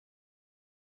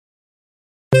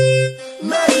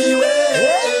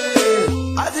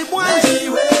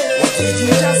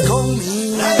just call me.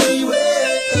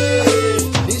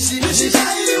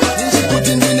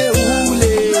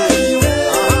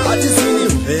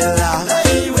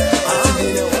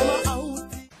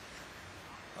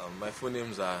 My full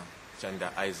names are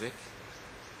Chanda Isaac,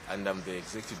 and I'm the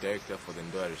Executive Director for the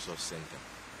Ndola Resource Centre,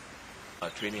 a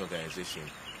training organization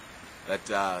that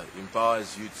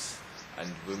empowers youths and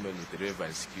women with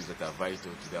relevant skills that are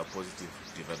vital to their positive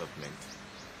development.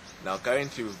 Now,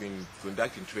 currently we've been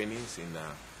conducting trainings in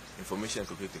information and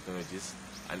computer technologies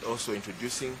and also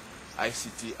introducing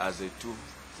ICT as a tool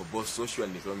for both social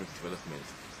and economic development.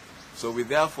 So we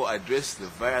therefore address the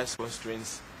various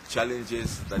constraints,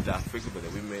 challenges that are affected by the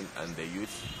women and the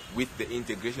youth with the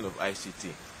integration of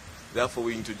ICT. Therefore,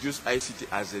 we introduce ICT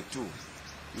as a tool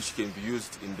which can be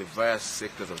used in the various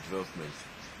sectors of development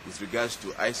with regards to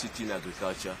ICT in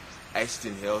agriculture, ICT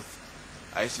in health,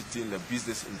 ICT in the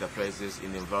business enterprises,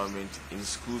 in environment, in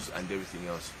schools and everything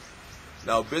else.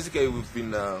 Now, basically, we've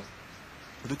been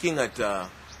looking at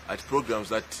programs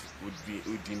that would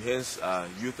enhance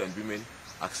youth and women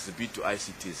accessibility to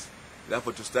ICTs.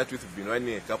 Therefore, to start with, we've been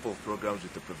running a couple of programs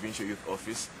with the Provincial Youth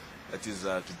Office that is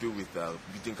to do with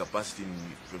building capacity in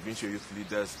provincial youth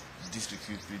leaders, district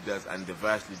youth leaders, and the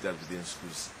various leaders within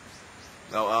schools.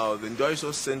 Now, the Ndola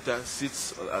Resource Centre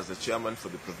sits as the chairman for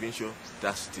the provincial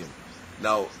task team.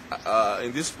 Now,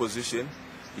 in this position,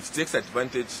 it takes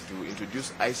advantage to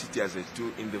introduce ICT as a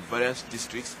tool in the various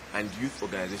districts and youth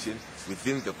organizations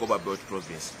within the Koba Belt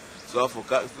province. So therefore,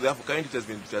 currently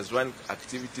it has run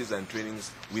activities and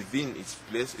trainings within its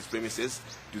premises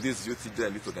to these youth leaders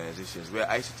and youth organizations, where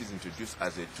ICT is introduced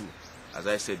as a tool, as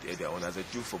I said earlier on, as a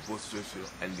tool for both social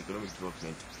and economic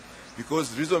development.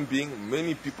 Because the reason being,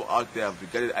 many people out there have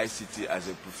regarded ICT as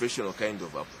a professional kind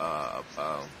of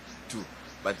tool.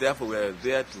 But therefore, we are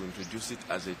there to introduce it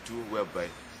as a tool whereby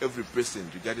every person,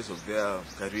 regardless of their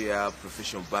career,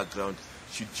 professional background,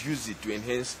 should use it to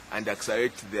enhance and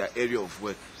accelerate their area of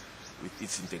work with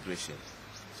its integration.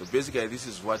 So basically, this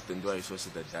is what the Ndola Resource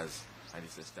Centre does and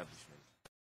its establishment.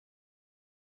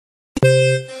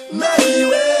 What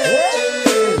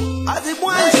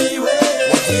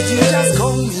did you just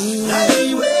call me?